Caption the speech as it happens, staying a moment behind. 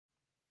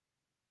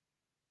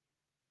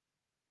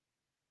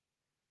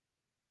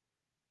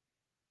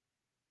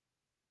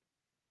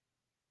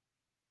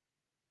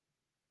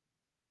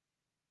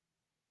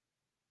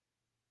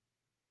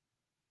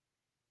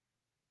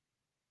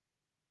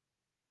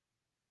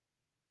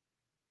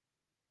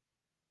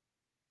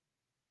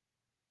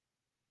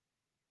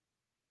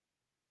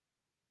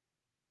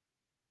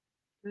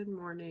Good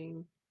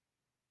morning.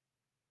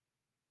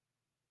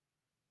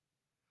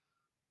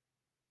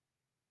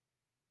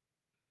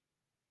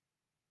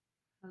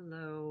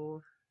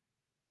 Hello.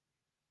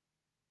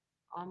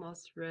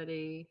 Almost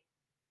ready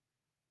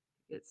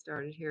to get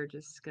started here.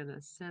 Just going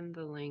to send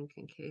the link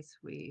in case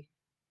we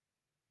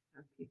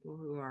have people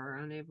who are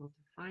unable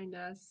to find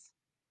us.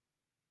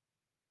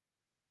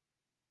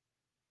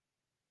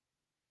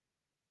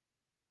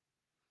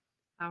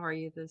 How are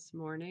you this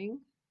morning?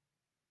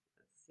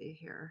 Let's see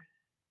here.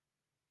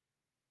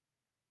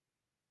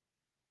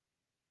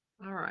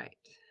 All right.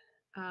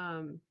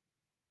 Um,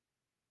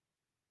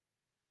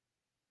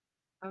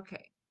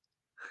 okay.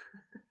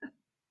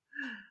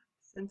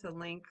 Sent a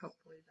link.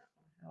 Hopefully that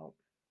will help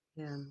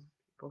in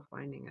people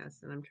finding us.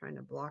 And I'm trying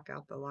to block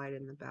out the light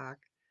in the back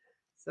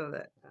so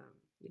that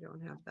you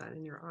don't have that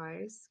in your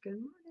eyes. Good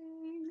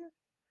morning.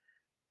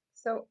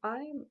 So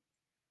I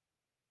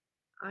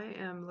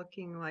am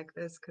looking like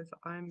this because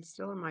I'm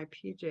still in my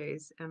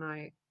PJs and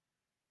I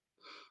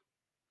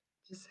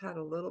just had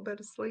a little bit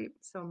of sleep,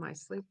 so my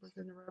sleep was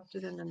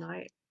interrupted in the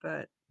night,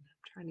 but I'm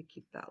trying to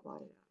keep that light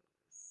out of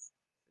this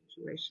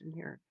situation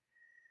here.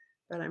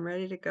 But I'm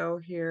ready to go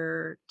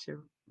here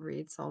to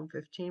read Psalm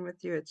 15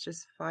 with you. It's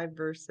just 5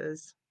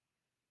 verses,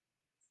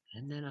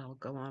 and then I'll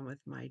go on with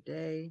my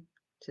day.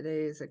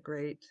 Today is a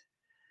great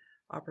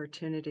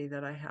opportunity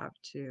that I have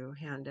to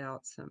hand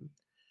out some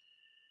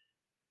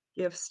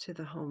gifts to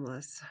the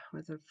homeless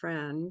with a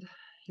friend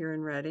here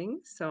in Reading.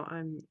 So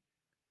I'm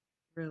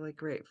really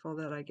grateful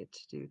that I get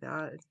to do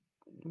that.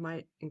 It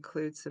might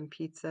include some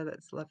pizza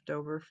that's left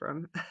over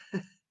from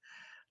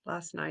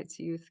last night's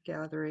youth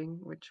gathering,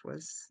 which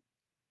was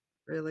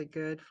really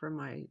good for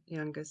my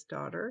youngest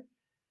daughter.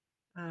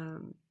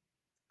 Um,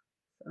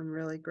 so I'm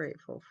really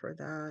grateful for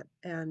that.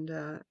 And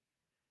of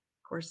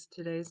course,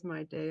 today's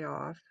my day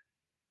off.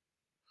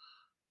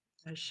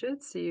 I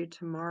should see you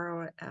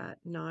tomorrow at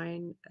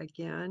 9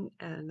 again,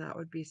 and that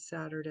would be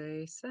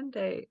Saturday.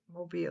 Sunday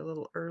will be a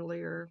little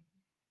earlier,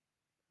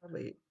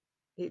 probably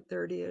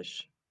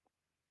 8:30ish.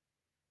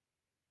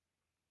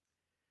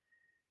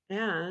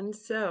 And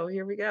so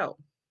here we go.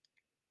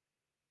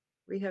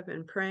 We have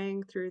been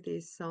praying through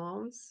these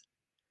Psalms,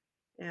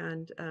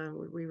 and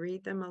we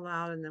read them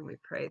aloud and then we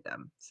pray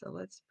them. So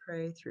let's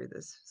pray through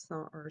this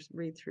psalm or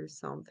read through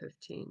Psalm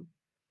 15.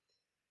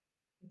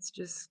 It's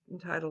just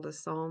entitled A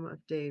Psalm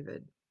of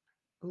David.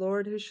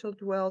 Lord, who shall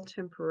dwell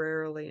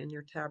temporarily in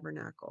your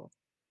tabernacle?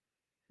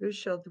 Who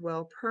shall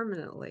dwell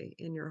permanently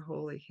in your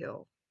holy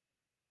hill?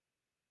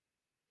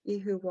 He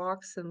who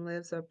walks and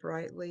lives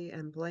uprightly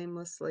and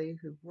blamelessly,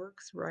 who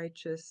works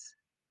rightness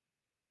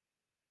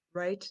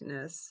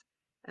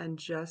and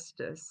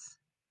justice,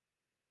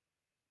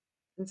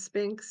 and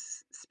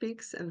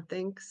speaks and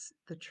thinks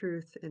the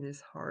truth in his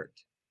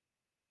heart.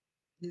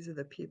 These are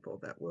the people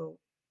that will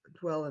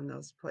dwell in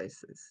those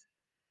places.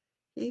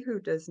 He who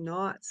does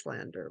not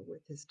slander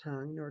with his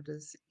tongue, nor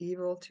does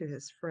evil to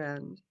his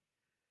friend,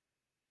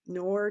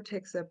 nor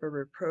takes up a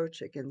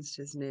reproach against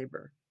his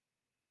neighbor,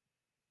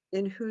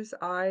 in whose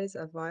eyes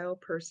a vile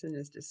person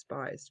is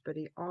despised, but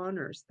he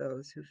honors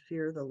those who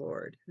fear the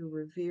Lord, who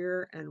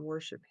revere and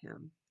worship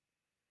him,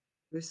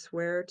 who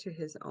swear to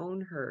his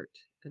own hurt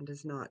and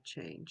does not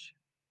change.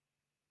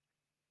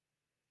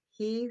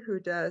 He who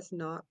does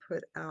not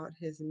put out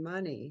his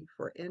money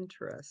for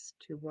interest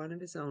to one of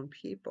his own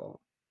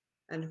people,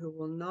 and who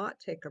will not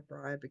take a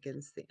bribe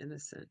against the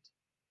innocent.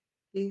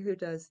 He who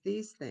does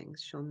these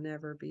things shall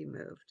never be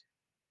moved.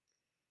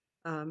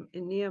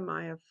 In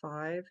Nehemiah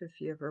 5,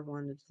 if you ever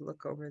wanted to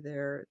look over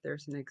there,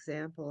 there's an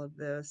example of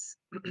this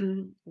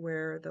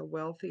where the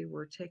wealthy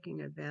were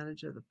taking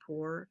advantage of the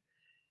poor.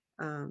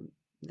 Um,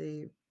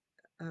 the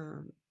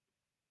um,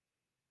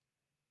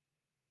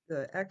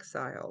 the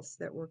exiles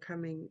that were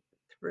coming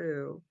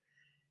through,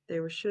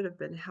 should have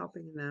been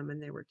helping them,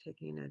 and they were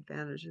taking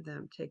advantage of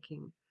them,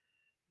 taking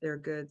their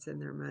goods and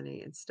their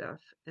money and stuff.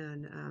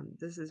 And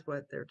this is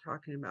what they're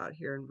talking about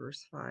here in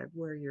verse 5,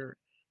 where you're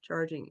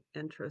charging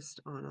interest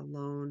on a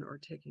loan or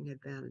taking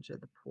advantage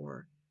of the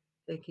poor,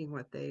 taking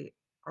what they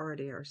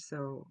already are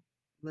so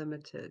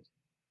limited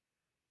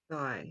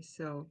by.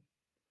 So,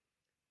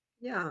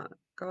 yeah,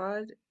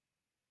 God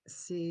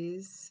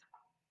sees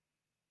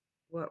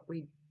what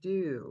we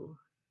do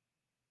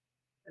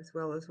as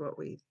well as what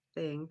we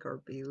think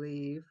or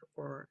believe,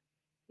 or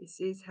he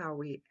sees how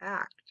we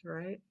act,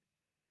 right?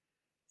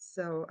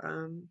 So,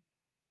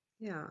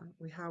 yeah,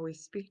 how we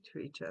speak to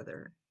each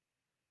other.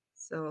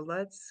 So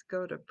let's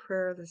go to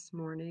prayer this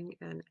morning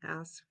and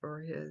ask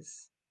for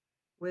his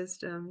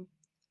wisdom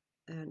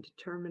and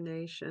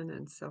determination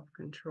and self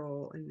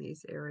control in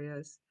these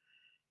areas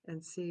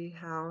and see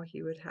how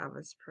he would have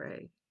us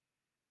pray.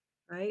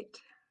 Right?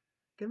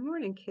 Good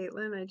morning,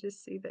 Caitlin. I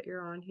just see that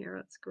you're on here.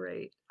 That's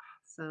great.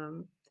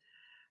 Awesome.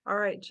 All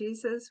right,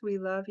 Jesus, we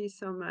love you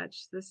so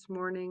much this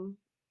morning.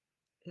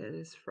 It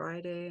is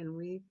Friday, and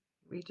we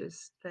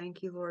just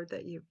thank you, Lord,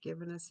 that you've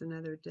given us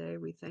another day.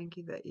 We thank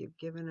you that you've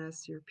given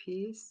us your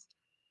peace.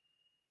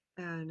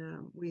 And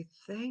we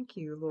thank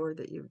you, Lord,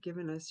 that you've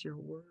given us your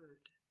word.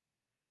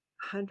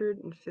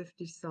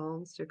 150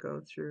 Psalms to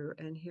go through,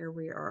 and here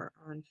we are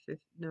on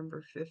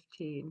number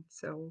 15,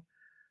 so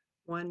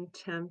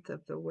 1/10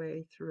 of the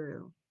way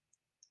through.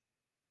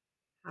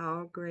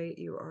 How great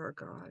you are,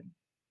 God.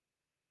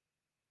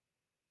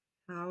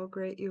 How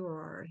great you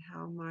are, and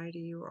how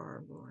mighty you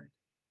are, Lord.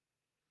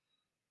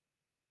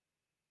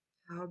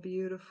 How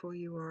beautiful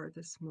you are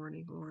this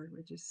morning, Lord.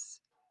 We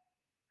just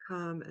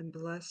come and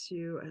bless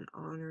you and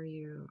honor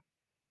you,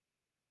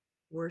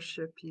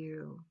 worship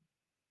you,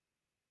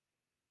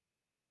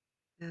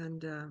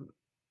 and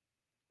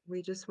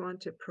we just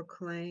want to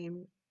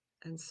proclaim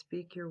and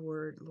speak your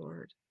word,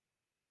 Lord.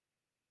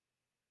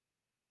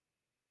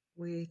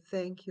 We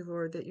thank you,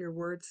 Lord, that your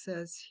word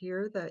says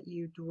here that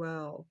you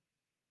dwell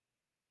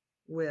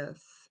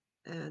with,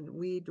 and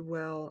we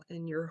dwell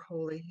in your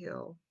holy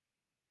hill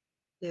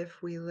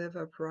if we live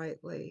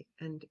uprightly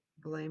and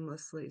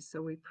blamelessly.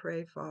 So we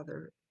pray,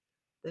 Father,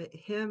 that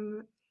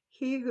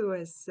he who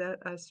has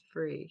set us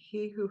free,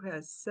 he who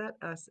has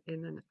set us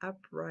in an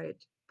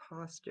upright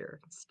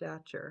posture,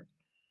 stature,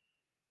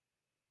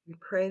 we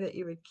pray that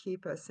you would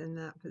keep us in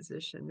that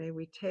position. May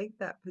we take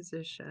that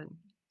position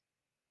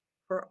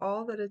for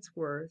all that it's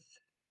worth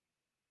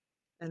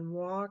and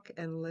walk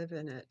and live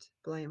in it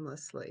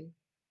blamelessly,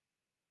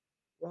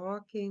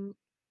 walking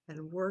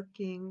and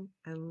working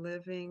and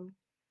living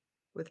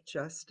with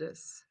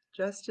justice,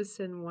 justice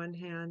in one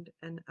hand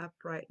and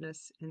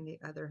uprightness in the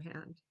other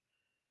hand.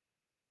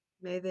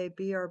 May they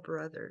be our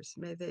brothers,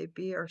 may they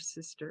be our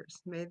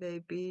sisters, may they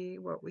be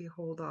what we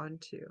hold on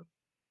to.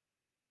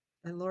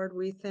 And Lord,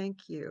 we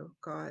thank you,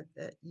 God,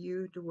 that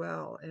you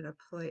dwell in a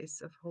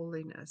place of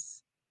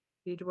holiness.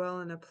 You dwell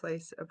in a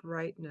place of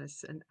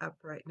rightness and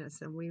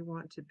uprightness, and we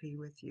want to be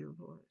with you,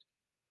 Lord.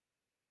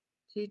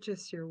 Teach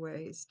us your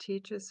ways.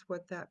 Teach us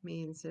what that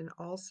means in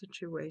all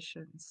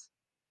situations.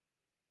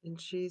 In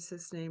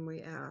Jesus' name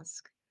we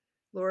ask.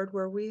 Lord,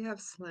 where we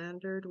have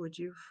slandered, would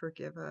you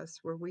forgive us?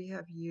 Where we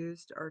have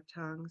used our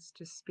tongues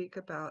to speak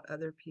about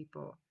other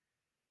people,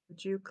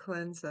 would you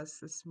cleanse us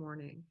this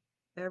morning?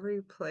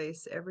 Every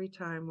place, every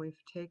time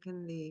we've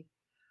taken the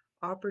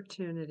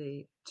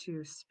opportunity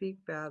to speak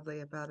badly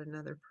about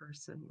another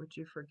person, would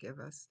you forgive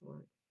us,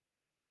 Lord?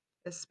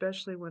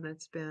 Especially when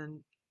it's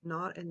been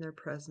not in their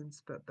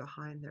presence, but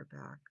behind their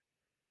back.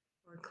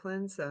 Lord,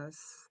 cleanse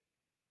us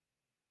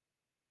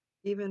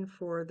even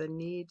for the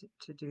need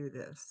to do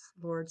this.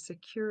 Lord,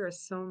 secure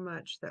us so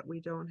much that we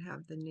don't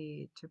have the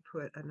need to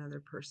put another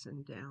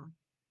person down.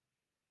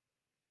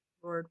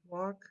 Lord,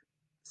 walk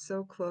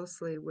so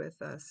closely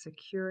with us,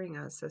 securing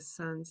us as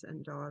sons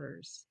and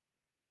daughters,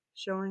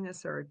 showing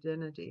us our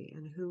identity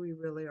and who we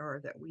really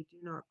are, that we do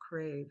not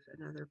crave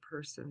another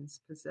person's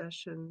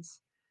possessions,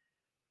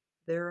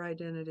 their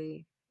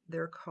identity,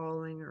 their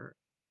calling, or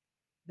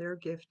their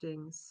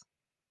giftings.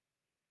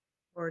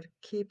 Lord,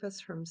 keep us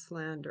from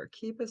slander.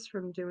 Keep us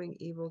from doing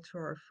evil to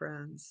our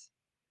friends,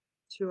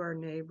 to our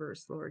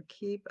neighbors, Lord.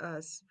 Keep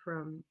us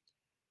from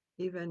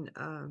even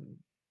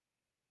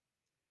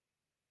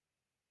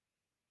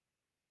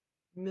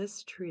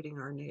mistreating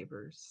our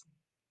neighbors.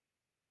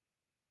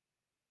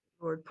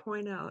 Lord,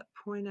 point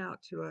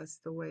out to us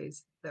the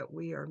ways that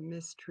we are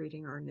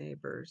mistreating our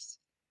neighbors,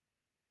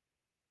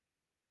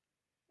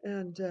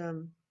 and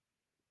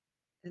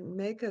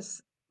make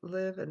us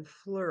live and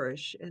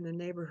flourish in a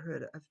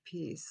neighborhood of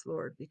peace,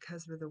 Lord,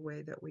 because of the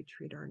way that we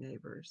treat our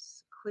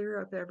neighbors. Clear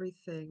up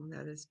everything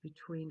that is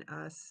between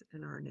us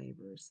and our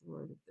neighbors,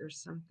 Lord. If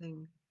there's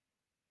something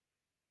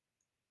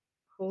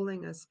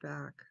holding us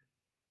back,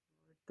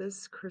 Lord,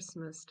 this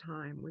Christmas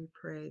time, we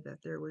pray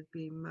that there would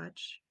be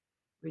much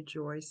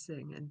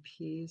rejoicing and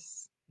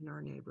peace in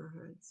our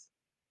neighborhoods.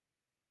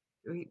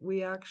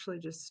 We actually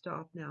just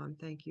stop now and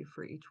thank you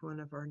for each one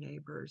of our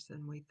neighbors,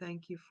 and we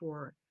thank you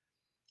for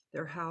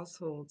their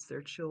households,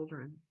 their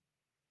children,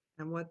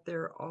 and what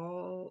they're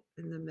all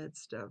in the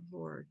midst of,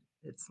 Lord.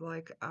 It's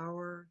like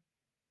our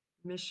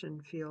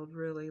mission field,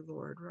 really,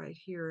 Lord, right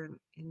here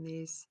in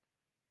these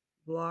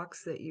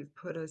blocks that you've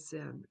put us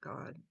in,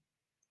 God.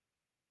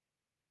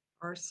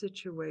 Our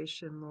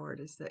situation,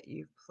 Lord, is that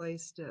you've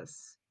placed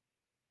us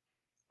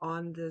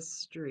on this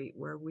street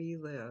where we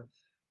live,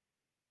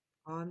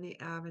 on the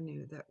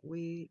avenue that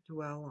we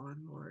dwell on,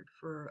 Lord,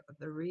 for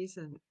the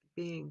reason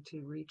being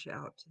to reach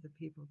out to the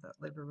people that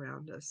live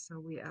around us. So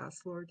we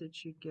ask, Lord,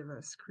 that you give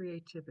us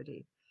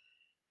creativity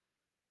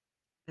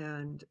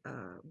and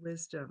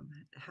wisdom,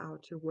 how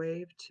to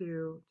wave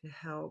to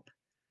help,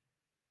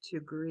 to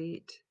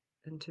greet,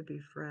 and to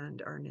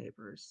befriend our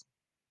neighbors.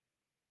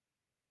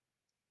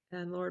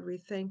 And Lord, we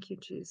thank you,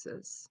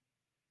 Jesus,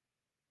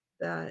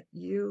 that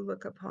you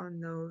look upon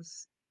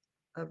those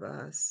of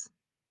us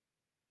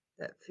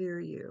that fear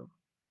you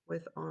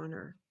with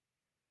honor.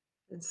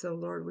 And so,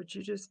 Lord, would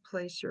you just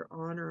place your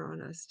honor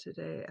on us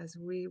today as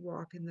we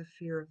walk in the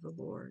fear of the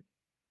Lord?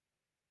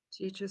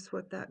 Teach us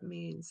what that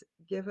means.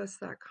 Give us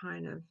that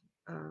kind of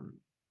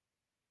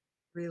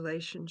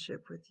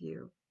relationship with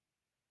you.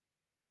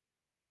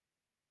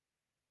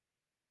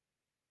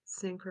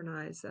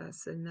 Synchronize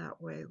us in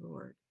that way,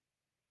 Lord,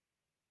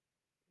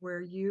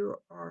 where you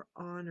are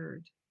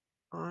honored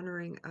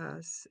honoring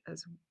us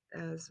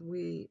as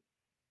we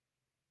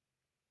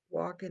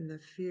walk in the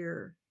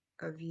fear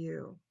of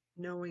you,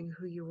 knowing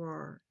who you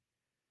are,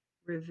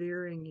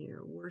 revering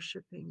you,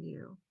 worshiping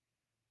you,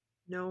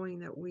 knowing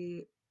that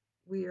we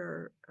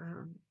are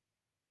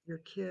your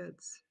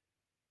kids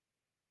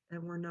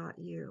and we're not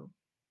you.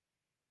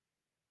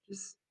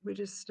 We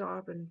just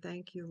stop and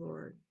thank you,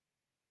 Lord.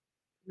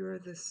 You're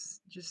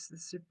this just the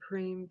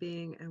supreme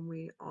being, and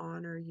we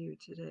honor you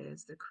today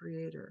as the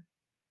creator.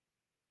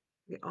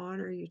 We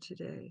honor you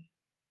today,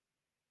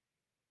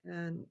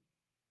 and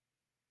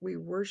we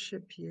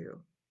worship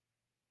you,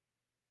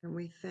 and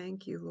we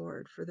thank you,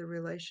 Lord, for the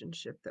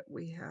relationship that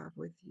we have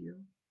with you.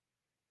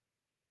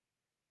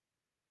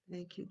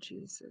 Thank you,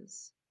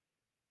 Jesus.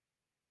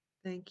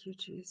 Thank you,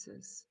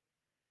 Jesus.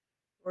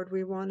 Lord,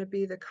 we want to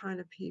be the kind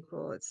of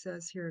people, it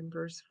says here in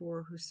verse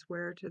 4, who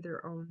swear to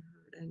their own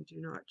hurt and do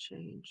not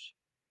change.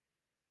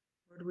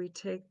 Lord, we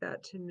take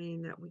that to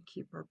mean that we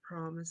keep our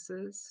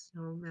promises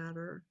no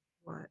matter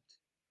what.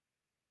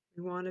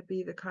 We want to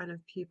be the kind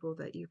of people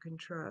that you can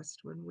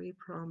trust. When we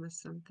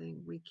promise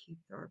something, we keep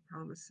our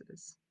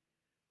promises.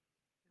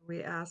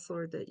 We ask,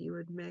 Lord, that you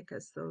would make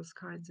us those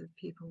kinds of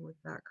people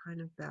with that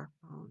kind of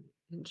backbone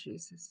in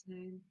Jesus'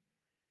 name.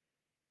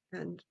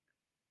 And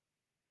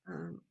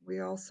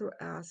we also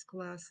ask,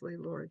 lastly,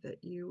 Lord,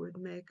 that you would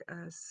make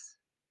us,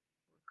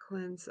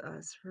 cleanse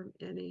us from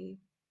any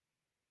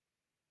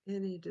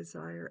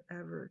desire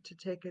ever to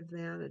take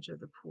advantage of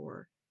the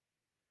poor.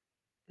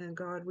 And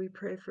God, we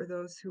pray for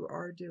those who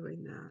are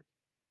doing that,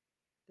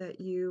 that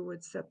you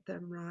would set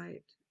them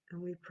right.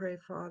 And we pray,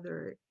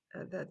 Father,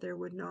 that there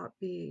would not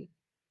be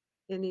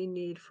any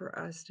need for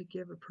us to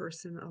give a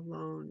person a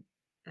loan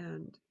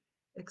and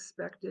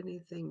expect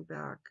anything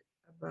back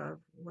above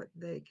what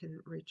they can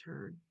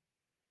return.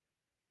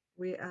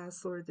 We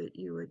ask, Lord, that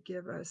you would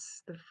give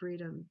us the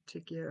freedom to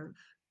give,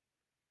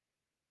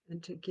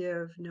 and to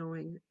give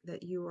knowing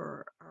that you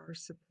are our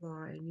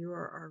supply and you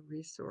are our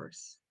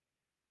resource.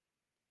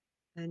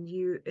 And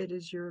it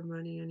is your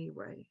money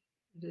anyway.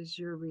 It is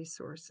your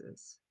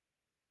resources.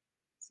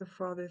 So,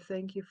 Father,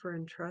 thank you for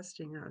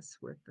entrusting us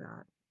with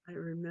that. I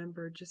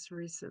remember just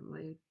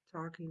recently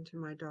talking to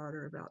my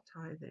daughter about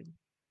tithing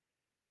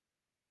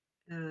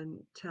and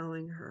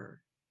telling her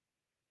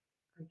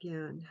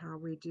again how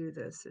we do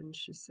this. And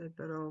she said,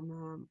 "But oh,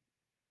 Mom,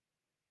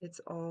 it's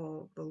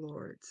all the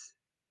Lord's."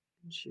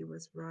 And she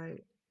was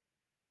right.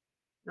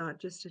 Not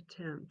just a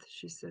tenth.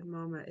 She said,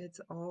 "Mama, it's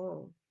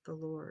all the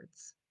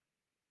Lord's."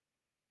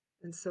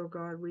 And so,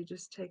 God, we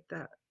just take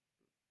that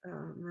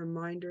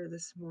reminder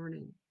this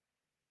morning,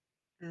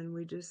 and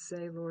we just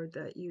say, Lord,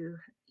 that you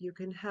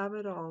can have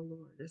it all,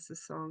 Lord, as the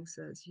song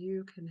says,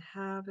 you can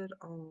have it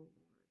all,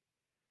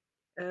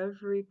 Lord.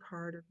 Every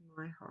part of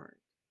my heart,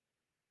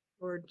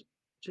 Lord,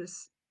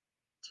 just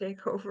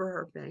take over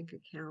our bank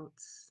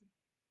accounts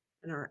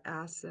and our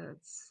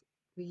assets.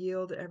 We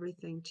yield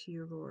everything to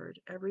you, Lord.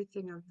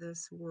 Everything of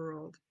this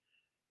world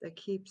that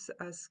keeps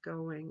us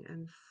going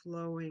and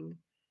flowing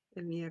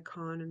in the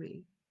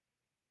economy.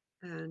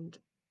 And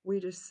we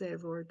just say,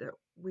 Lord, that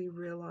we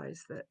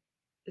realize that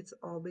it's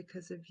all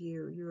because of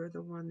you. You are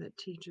the one that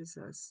teaches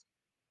us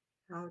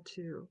how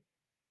to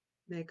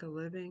make a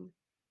living.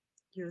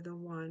 You're the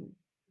one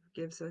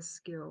who gives us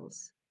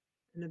skills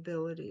and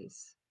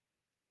abilities.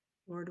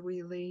 Lord,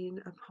 we lean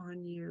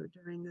upon you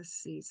during this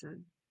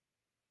season.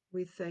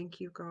 We thank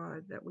you,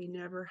 God, that we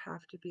never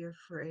have to be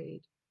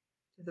afraid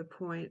to the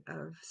point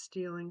of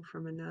stealing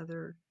from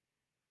another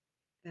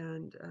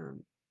and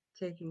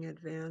taking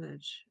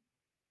advantage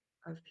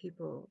of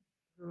people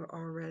who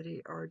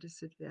already are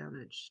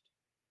disadvantaged.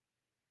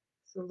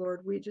 So,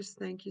 Lord, we just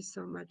thank you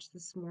so much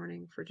this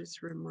morning for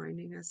just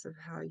reminding us of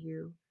how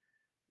you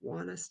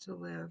want us to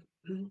live.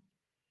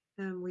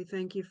 And we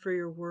thank you for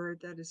your word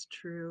that is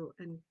true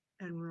and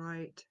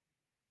right.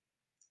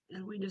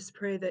 And we just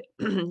pray that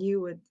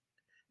you would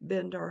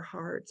bend our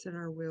hearts and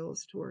our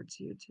wills towards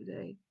you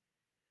today.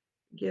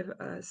 Give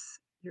us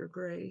your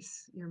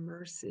grace, your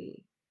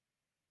mercy,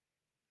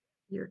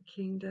 your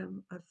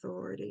kingdom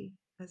authority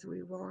as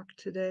we walk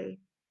today.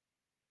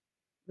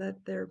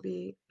 Let there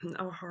be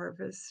a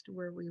harvest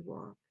where we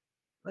walk.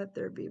 Let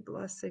there be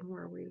blessing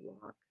where we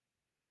walk.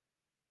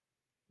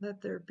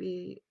 Let there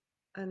be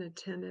an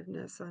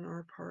attentiveness on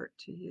our part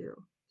to you,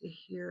 to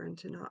hear and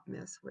to not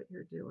miss what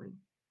you're doing.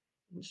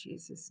 In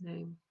Jesus'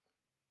 name.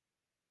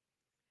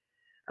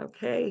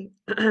 Okay,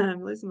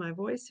 I'm losing my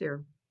voice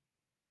here.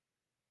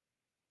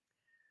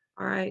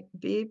 All right,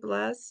 be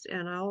blessed,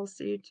 and I'll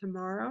see you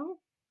tomorrow.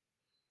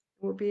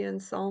 We'll be in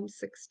Psalm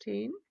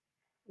 16,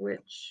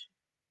 which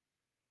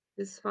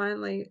is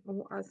finally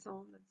a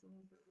psalm that's a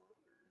little bit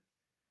longer.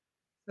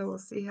 So we'll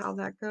see how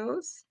that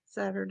goes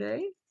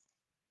Saturday.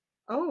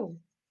 Oh,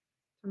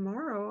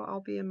 tomorrow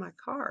I'll be in my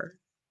car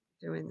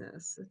doing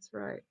this. That's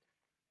right.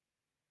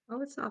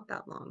 Oh, it's not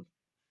that long.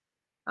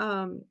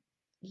 Um,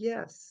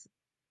 yes.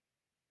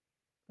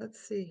 Let's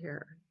see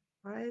here.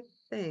 I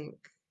think,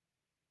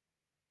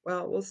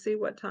 well, we'll see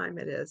what time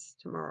it is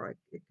tomorrow.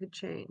 It could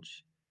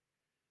change.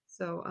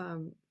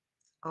 So,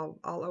 I'll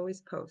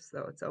always post,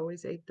 though. It's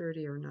always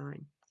 8:30 or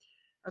 9.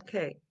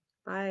 Okay.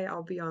 Bye.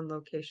 I'll be on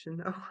location,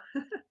 though.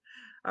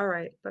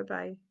 Alright.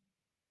 Bye-bye.